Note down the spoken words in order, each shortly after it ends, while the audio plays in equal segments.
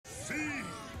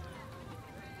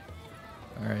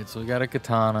Alright, so we got a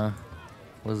katana.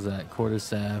 What is that?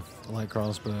 Quarterstaff, light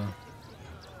crossbow.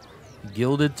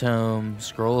 Gilded tome,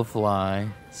 scroll of fly,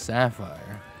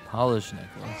 sapphire, polished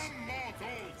necklace,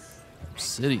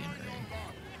 obsidian ring.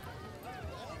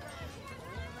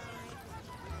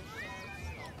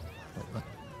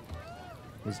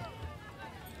 What is that?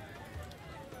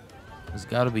 There's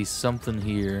got to be something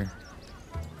here.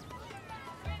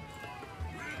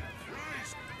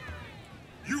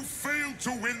 You failed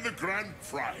to win the grand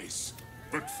prize,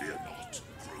 but fear not,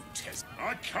 grotesque.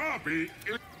 I can't be.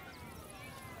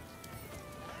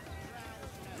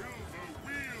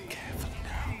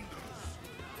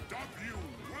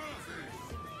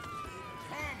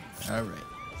 All right.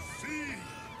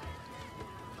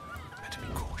 Better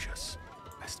be cautious.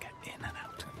 Best get in and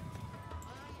out.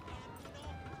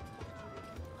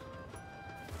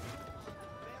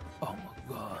 Oh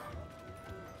my god.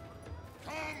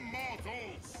 Come,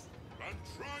 mortals, and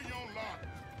try your luck.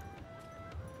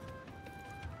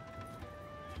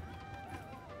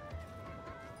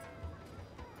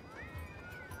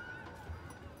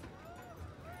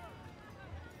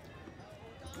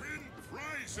 Win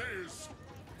prizes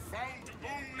found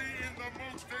only in the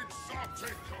most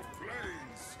exotic of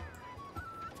planes.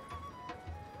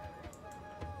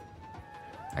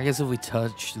 I guess if we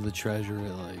touch the treasure,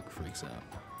 it like freaks out.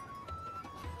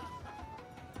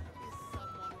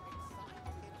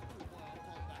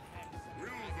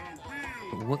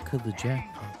 But what could the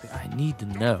jackpot be? I need to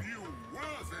know.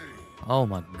 Oh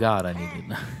my god, I need to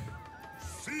know.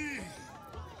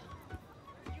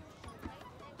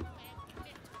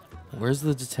 Where's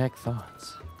the detect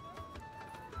thoughts?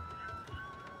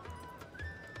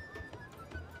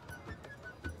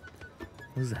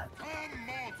 What is that?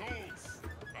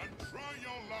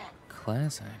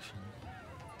 Class action.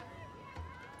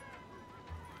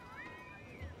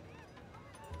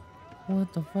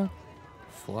 What the fuck?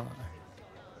 Fly.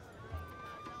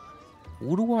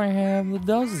 What do I have that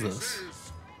does this?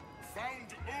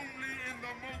 Found only in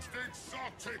the most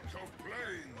exotic of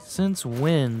planes. Since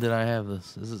when did I have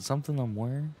this? Is it something I'm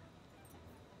wearing?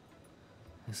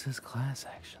 This is class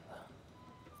action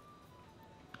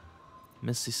though.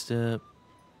 Misty Step.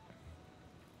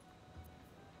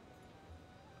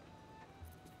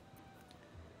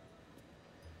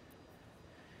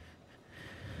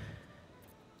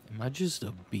 Am I just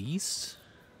a beast?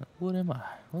 What am I?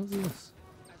 What is this?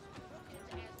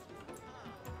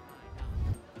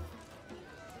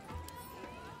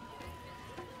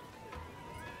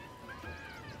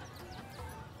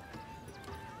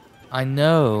 I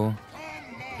know.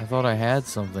 I thought I had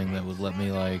something that would let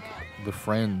me, like,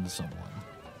 befriend someone.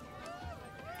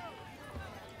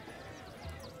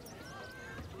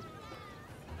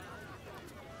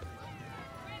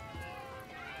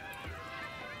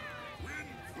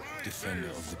 Defender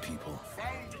of the people.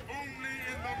 Found only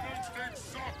in the most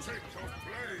exotic of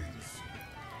planes.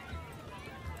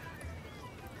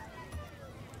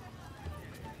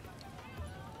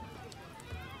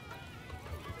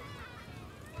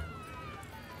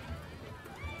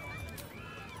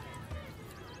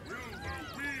 Will the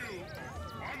wheel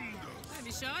of wonders Don't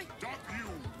be shy. dub you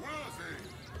worthy?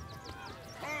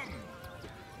 Come,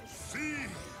 see.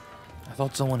 I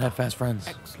thought someone had fast friends.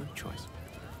 Excellent choice.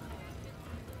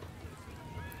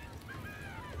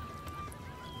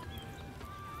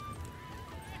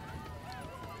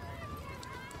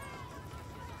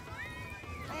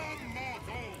 Come,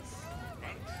 mortals,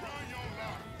 and try your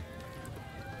luck.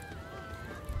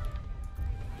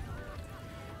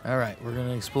 Alright, we're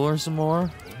gonna explore some more.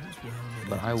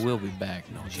 But I will be back,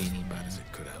 Genie Man. As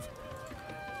it could have.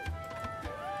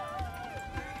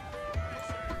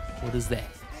 What is that?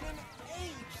 It's been an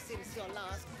age since your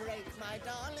last break, my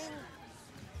darling.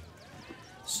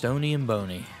 Stony and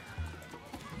Bony.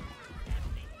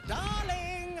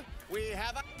 Darling, we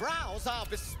have a browse our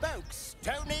bespoke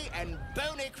Stony and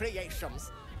Bony creations,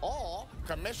 or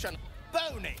commission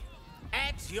Bony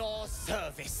at your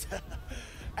service.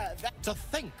 That to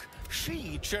think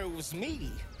she chose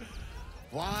me.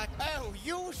 Why? Oh,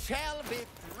 you shall be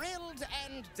thrilled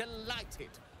and delighted.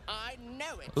 I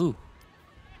know it. Ooh.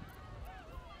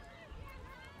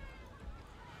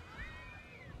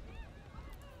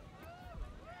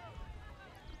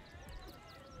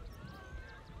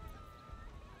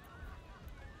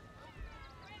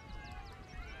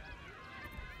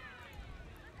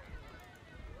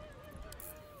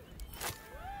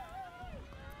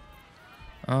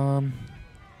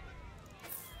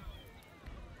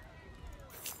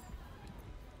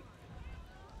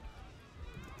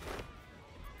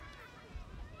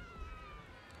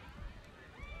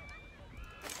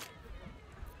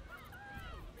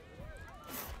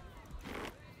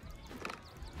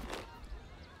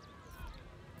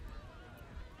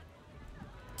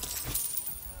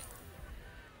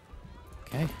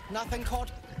 Nothing caught.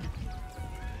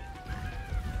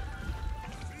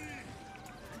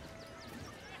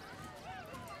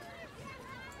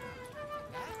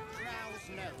 That drow's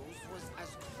nose was as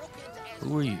crooked as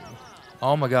Who are you?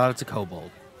 Oh my god, it's a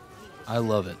kobold. I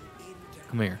love it.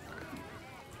 Come here.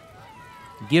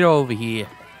 Get over here.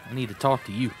 I need to talk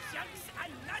to you. Junks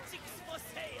and magics for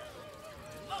sale.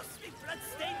 Mostly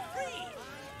bloodstain free.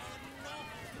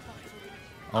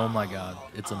 Oh my god,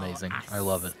 it's amazing. I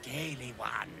love it. Scaly one.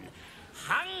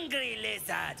 Hungry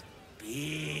lizard.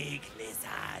 Big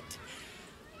lizard.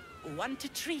 Want a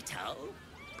treato?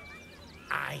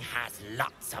 I has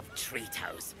lots of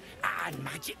treatos. And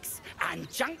magics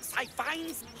and junks I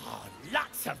finds. Oh,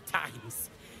 lots of times.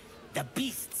 The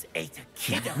beasts ate a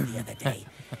kiddo the other day.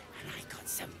 And I got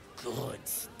some good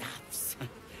stuffs.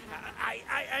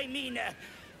 I mean,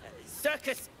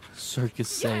 circus. Circus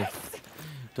safe. Yes,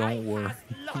 Don't worry. has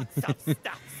lots of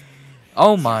stuffs.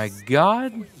 Oh my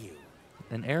god. For you.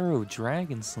 An arrow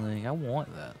dragon sling. I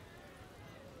want that.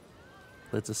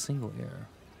 But it's a single arrow.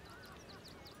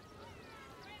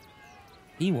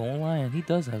 He won't lie. He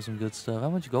does have some good stuff. How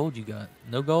much gold you got?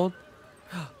 No gold?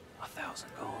 1,000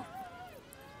 gold.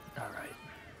 Alright.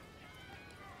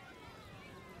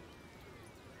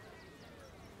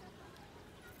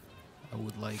 I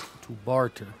would like to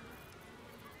barter.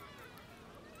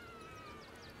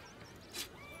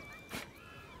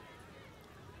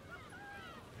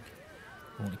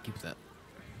 I want to keep that.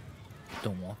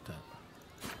 Don't want that.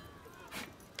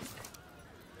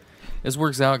 This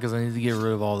works out because I need to get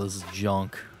rid of all this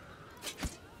junk.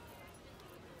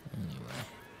 Anyway.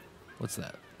 What's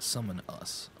that? Summon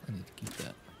us. I need to keep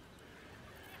that.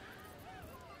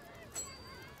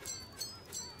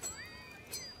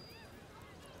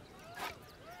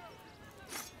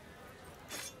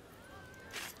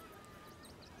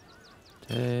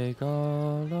 Take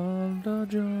all of the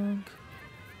junk.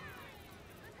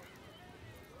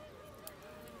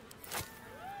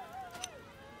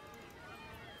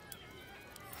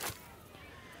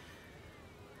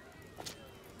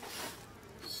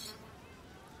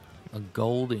 A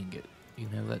gold ingot. You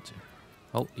can have that too.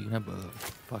 Oh, you can have both of them.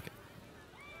 Fuck it.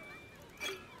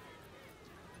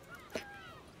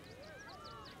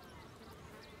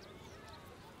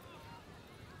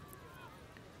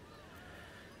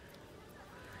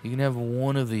 You can have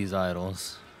one of these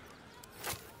idols.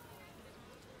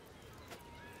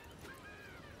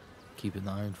 Keeping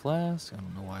the iron flask. I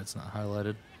don't know why it's not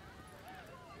highlighted.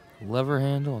 Lever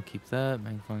handle. I'll keep that.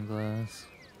 Magnifying glass.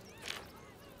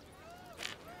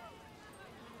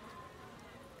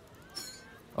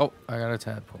 Oh, I got a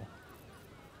tadpole.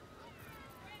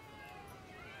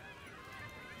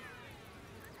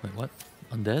 Wait, what?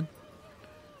 Undead?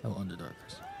 Oh,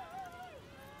 Underdarkers.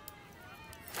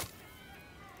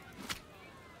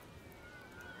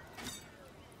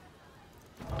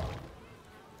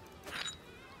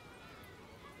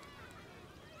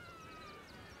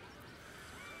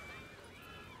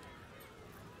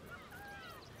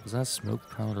 Was that smoke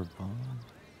powder bomb?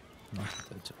 Not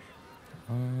that too.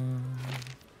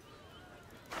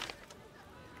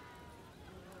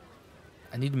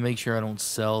 I need to make sure I don't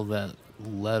sell that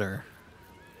letter.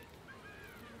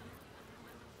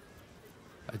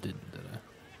 I didn't, did I?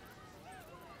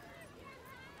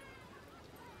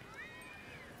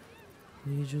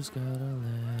 We just got a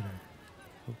letter.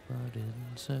 Hope I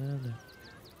didn't sell it.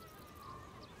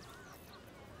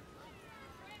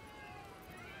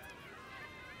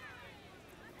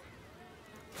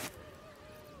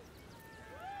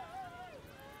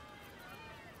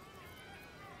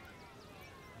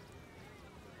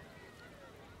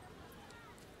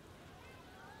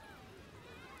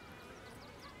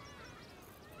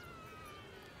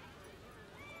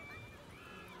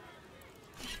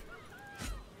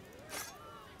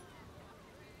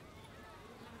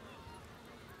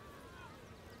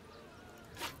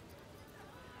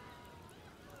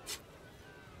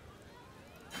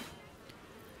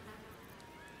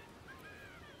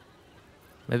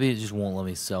 Maybe it just won't let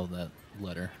me sell that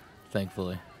letter,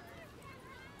 thankfully.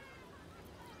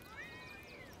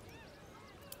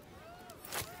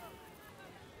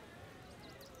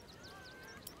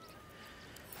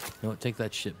 You know what? Take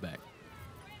that shit back.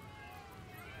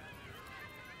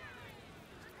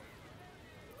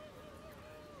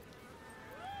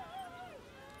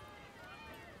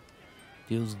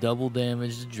 Deals double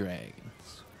damage to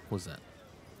dragons. What's that?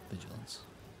 Vigilance.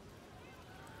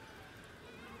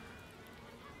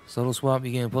 Subtle swap,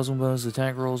 you gain a +1 bonus to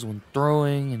attack rolls when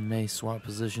throwing, and may swap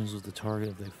positions with the target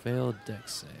if they fail.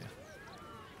 Dex save.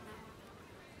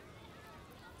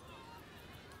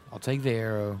 I'll take the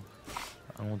arrow.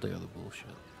 I don't want the other bullshit.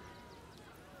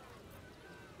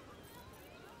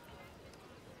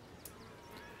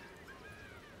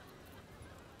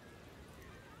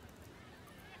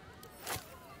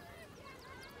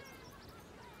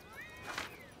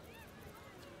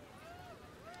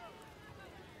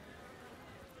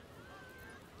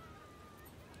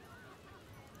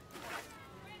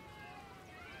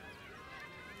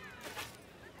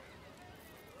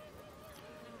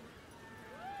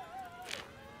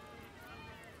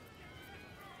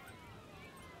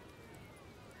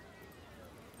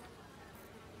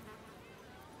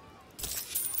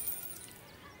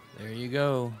 There you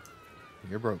go.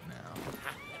 You're broke now.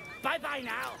 Bye-bye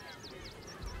now.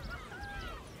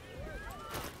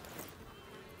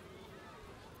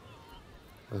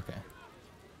 Okay.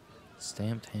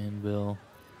 Stamped handbill.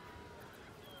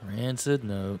 Rancid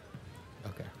note.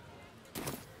 Okay.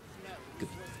 Good.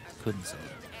 Couldn't say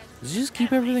it. Does he just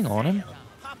keep everything on him?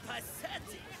 Popper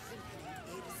 30.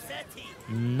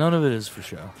 30. None of it is for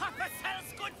show. Popper